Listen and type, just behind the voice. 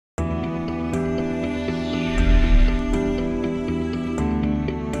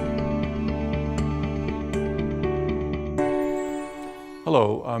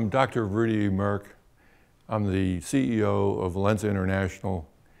Hello, I'm Dr. Rudi Moerck. I'm the CEO of Valensa International,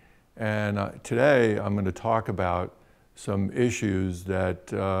 and today I'm going to talk about some issues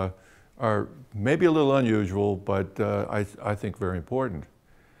that are maybe a little unusual, but I think very important.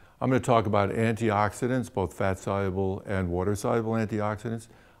 I'm going to talk about antioxidants, both fat-soluble and water-soluble antioxidants.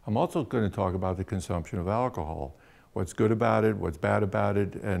 I'm also going to talk about the consumption of alcohol, what's good about it, what's bad about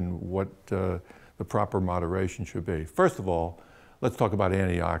it, and what the proper moderation should be. First of all, let's talk about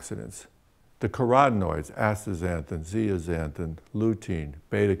antioxidants. The carotenoids, astaxanthin, zeaxanthin, lutein,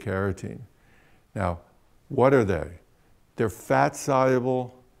 beta-carotene. Now, what are they? They're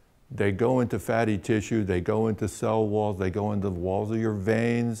fat-soluble. They go into fatty tissue. They go into cell walls. They go into the walls of your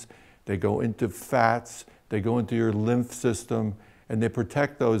veins. They go into fats. They go into your lymph system, and they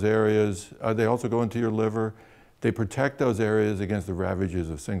protect those areas. They also go into your liver. They protect those areas against the ravages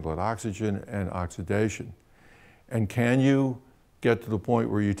of singlet oxygen and oxidation. And can you get to the point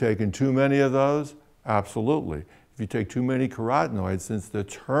where you're taking too many of those? Absolutely. If you take too many carotenoids, since the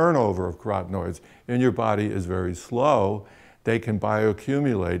turnover of carotenoids in your body is very slow, they can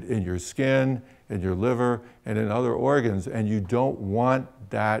bioaccumulate in your skin, in your liver, and in other organs, and you don't want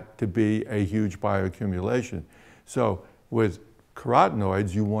that to be a huge bioaccumulation. So with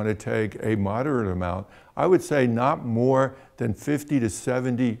carotenoids, you want to take a moderate amount. I would say not more than 50 to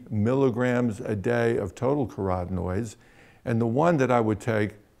 70 milligrams a day of total carotenoids. And the one that I would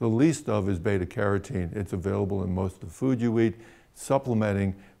take the least of is beta-carotene. It's available in most of the food you eat.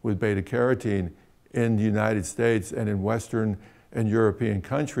 Supplementing with beta-carotene in the United States and in Western and European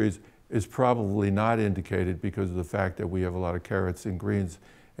countries is probably not indicated because of the fact that we have a lot of carrots and greens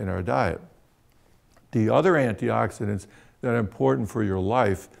in our diet. The other antioxidants that are important for your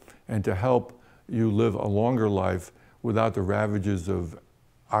life and to help you live a longer life without the ravages of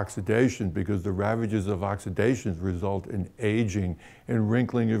oxidation, because the ravages of oxidation result in aging and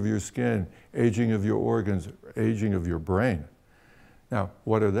wrinkling of your skin, aging of your organs, aging of your brain. Now,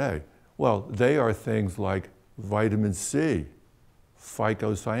 what are they? Well, they are things like vitamin C,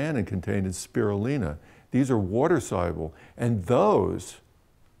 phycocyanin contained in spirulina. These are water-soluble, and those,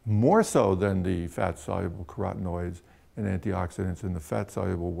 more so than the fat-soluble carotenoids and antioxidants in the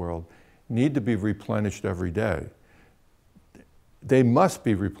fat-soluble world, need to be replenished every day. They must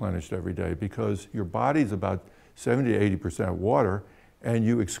be replenished every day because your body is about 70 to 80% water, and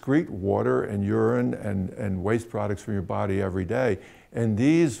you excrete water and urine and waste products from your body every day. And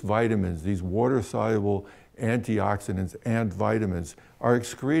these vitamins, these water-soluble antioxidants and vitamins, are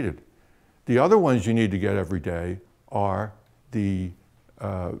excreted. The other ones you need to get every day are the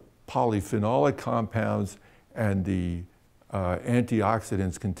polyphenolic compounds and the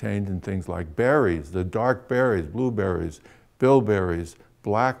antioxidants contained in things like berries, the dark berries, blueberries, bilberries,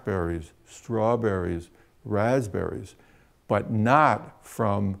 blackberries, strawberries, raspberries, but not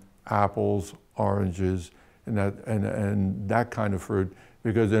from apples, oranges, and that kind of fruit,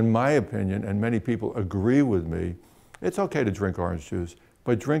 because in my opinion, and many people agree with me, it's okay to drink orange juice,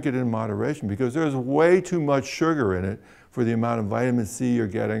 but drink it in moderation because there's way too much sugar in it for the amount of vitamin C you're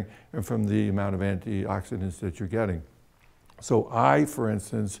getting and from the amount of antioxidants that you're getting. So I, for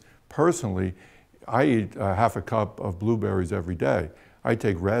instance, personally, I eat half a cup of blueberries every day. I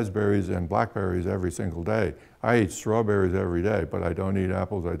take raspberries and blackberries every single day. I eat strawberries every day, but I don't eat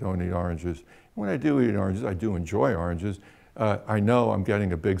apples, I don't eat oranges. When I do eat oranges, I do enjoy oranges. I know I'm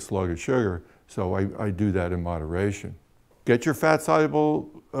getting a big slug of sugar, so I do that in moderation. Get your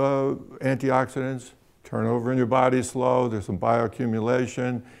fat-soluble antioxidants, turn over in your body slow, there's some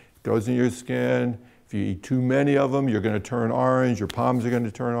bioaccumulation, it goes in your skin. If you eat too many of them, you're going to turn orange, your palms are going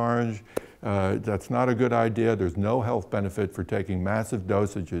to turn orange. That's not a good idea. There's no health benefit for taking massive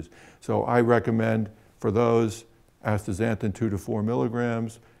dosages. So I recommend for those astaxanthin 2 to 4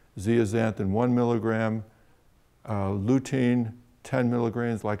 milligrams, zeaxanthin 1 milligram, lutein 10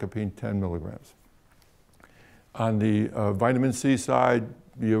 milligrams, lycopene 10 milligrams. On the vitamin C side,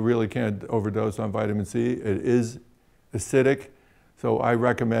 you really can't overdose on vitamin C. It is acidic, so I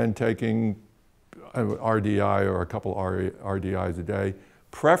recommend taking RDI or a couple RDIs a day,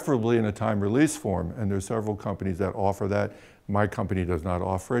 preferably in a time-release form, and there's several companies that offer that. My company does not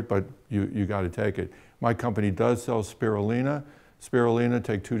offer it, but you got to take it. My company does sell spirulina. Spirulina,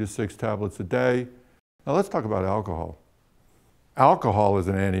 take 2 to 6 tablets a day. Now let's talk about alcohol. Alcohol is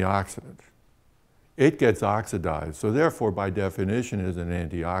an antioxidant. It gets oxidized, so therefore, by definition, is an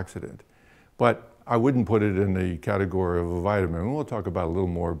antioxidant. But I wouldn't put it in the category of a vitamin, and we'll talk about a little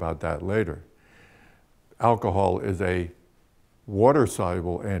more about that later. Alcohol is a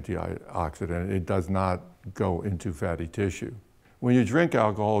water-soluble antioxidant. It does not go into fatty tissue. When you drink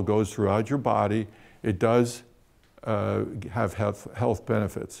alcohol, it goes throughout your body. It does have health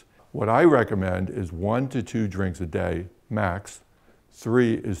benefits. What I recommend is 1 to 2 drinks a day, max.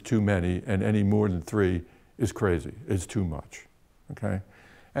 3 is too many, and any more than 3 is crazy, is too much, okay?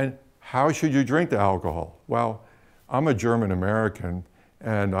 And how should you drink the alcohol? Well, I'm a German American,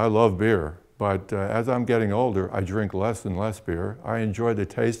 and I love beer, but as I'm getting older, I drink less and less beer. I enjoy the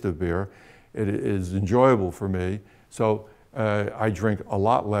taste of beer. It is enjoyable for me, so I drink a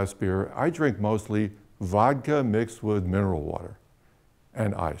lot less beer. I drink mostly vodka mixed with mineral water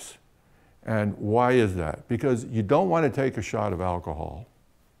and ice. And why is that? Because you don't want to take a shot of alcohol,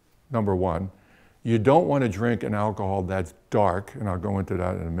 number one. You don't want to drink an alcohol that's dark, and I'll go into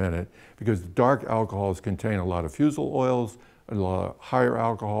that in a minute, because dark alcohols contain a lot of fusel oils, a lot of higher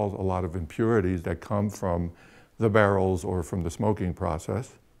alcohols, a lot of impurities that come from the barrels or from the smoking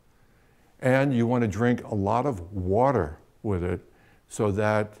process. And you want to drink a lot of water with it so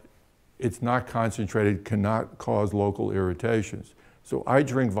that it's not concentrated, cannot cause local irritations. So I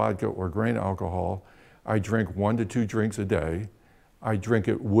drink vodka or grain alcohol. I drink 1 to 2 drinks a day. I drink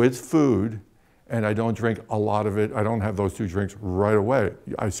it with food, and I don't drink a lot of it. I don't have those 2 drinks right away.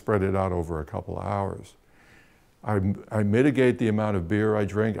 I spread it out over a couple of hours. I mitigate the amount of beer I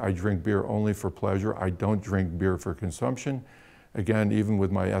drink. I drink beer only for pleasure. I don't drink beer for consumption. Again, even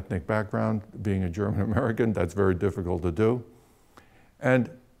with my ethnic background, being a German American, that's very difficult to do.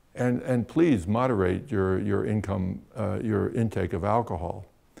 And please moderate your intake of alcohol.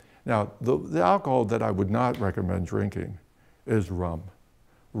 Now, the alcohol that I would not recommend drinking is rum.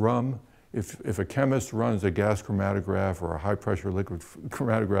 Rum, if a chemist runs a gas chromatograph or a high pressure liquid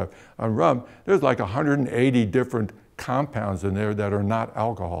chromatograph on rum, there's like 180 different compounds in there that are not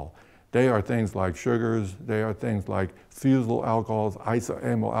alcohol. They are things like sugars, they are things like fusel alcohols,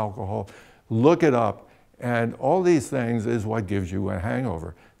 isoamyl alcohol. Look it up, and all these things is what gives you a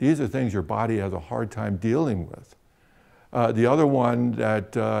hangover. These are things your body has a hard time dealing with. The other one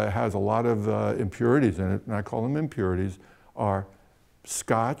that has a lot of impurities in it, and I call them impurities, are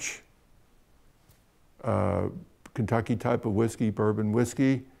Scotch, Kentucky type of whiskey, bourbon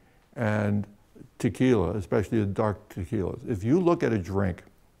whiskey, and tequila, especially the dark tequilas. If you look at a drink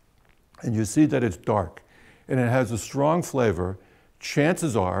and you see that it's dark and it has a strong flavor,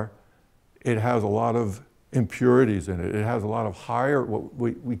 chances are it has a lot of impurities in it. It has a lot of higher, what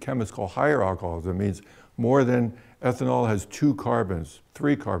we chemists call higher alcohols. It means more than, ethanol has 2 carbons,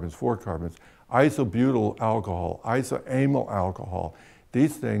 3 carbons, 4 carbons. Isobutyl alcohol, isoamyl alcohol.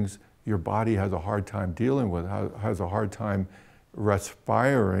 These things your body has a hard time dealing with, has a hard time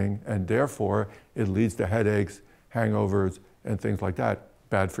respiring, and therefore it leads to headaches, hangovers, and things like that.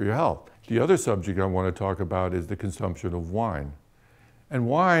 Bad for your health. The other subject I want to talk about is the consumption of wine. And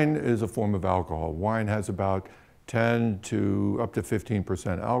wine is a form of alcohol. Wine has about 10 to up to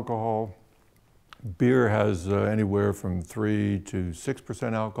 15% alcohol. Beer has anywhere from 3 to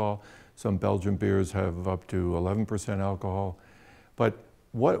 6% alcohol. Some Belgian beers have up to 11% alcohol. But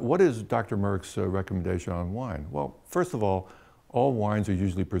what is Dr. Moerck's recommendation on wine? Well, first of all wines are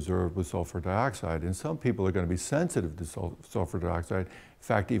usually preserved with sulfur dioxide, and some people are going to be sensitive to sulfur dioxide, in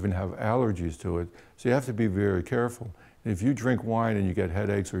fact, even have allergies to it. So you have to be very careful. If you drink wine and you get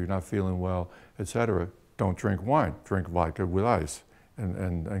headaches or you're not feeling well, etc., don't drink wine. Drink vodka with ice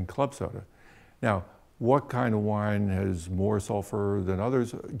and club soda. Now, what kind of wine has more sulfur than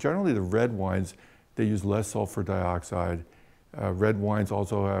others? Generally, the red wines, they use less sulfur dioxide. Red wines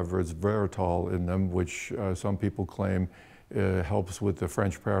also have resveratrol in them, which some people claim helps with the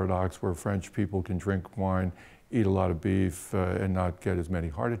French paradox, where French people can drink wine, eat a lot of beef, and not get as many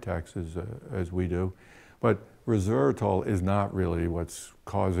heart attacks as we do. But resveratrol is not really what's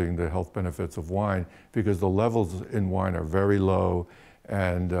causing the health benefits of wine, because the levels in wine are very low,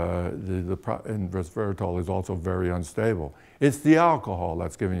 and resveratrol is also very unstable. It's the alcohol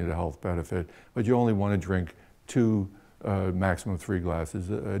that's giving you the health benefit, but you only want to drink 2, maximum 3 glasses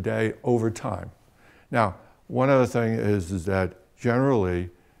a day over time. Now, one other thing is that generally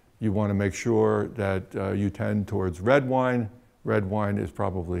you want to make sure that you tend towards red wine. Red wine is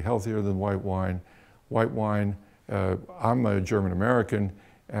probably healthier than white wine. White wine, I'm a German American,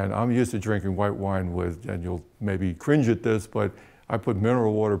 and I'm used to drinking white wine with, and you'll maybe cringe at this, but I put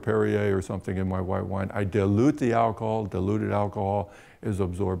mineral water, Perrier or something in my white wine. I dilute the alcohol. Diluted alcohol is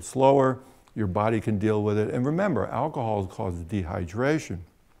absorbed slower. Your body can deal with it. And remember, alcohol causes dehydration.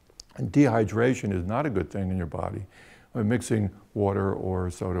 And dehydration is not a good thing in your body. Mixing water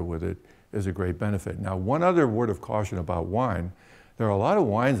or soda with it is a great benefit. Now, one other word of caution about wine. There are a lot of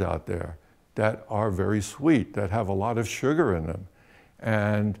wines out there that are very sweet, that have a lot of sugar in them.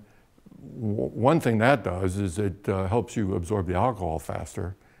 And one thing that does is it helps you absorb the alcohol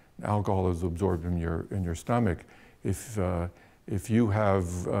faster. Alcohol is absorbed in your stomach. If you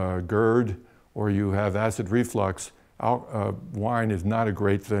have GERD or you have acid reflux, wine is not a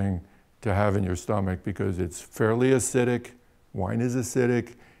great thing to have in your stomach because it's fairly acidic. Wine is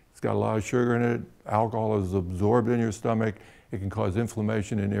acidic. It's got a lot of sugar in it. Alcohol is absorbed in your stomach. It can cause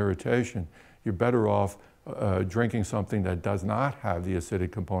inflammation and irritation. You're better off drinking something that does not have the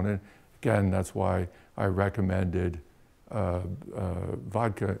acidic component. Again, that's why I recommended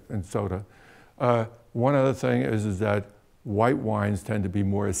vodka and soda. One other thing is that white wines tend to be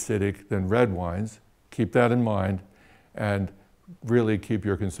more acidic than red wines. Keep that in mind, and really keep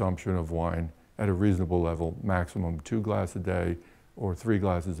your consumption of wine at a reasonable level, maximum 2 glasses a day or 3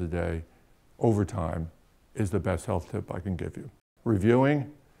 glasses a day over time is the best health tip I can give you.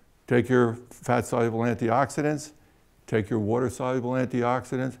 Reviewing, take your fat-soluble antioxidants, take your water-soluble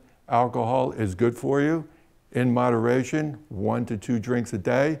antioxidants. Alcohol is good for you in moderation, 1 to 2 drinks a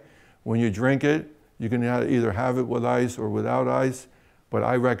day. When you drink it, you can either have it with ice or without ice, but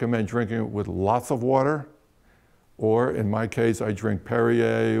I recommend drinking it with lots of water, or in my case, I drink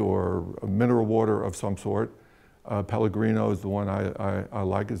Perrier or a mineral water of some sort. Pellegrino is the one I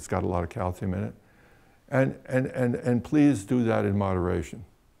like. It's got a lot of calcium in it. And please do that in moderation.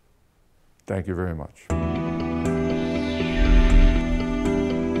 Thank you very much.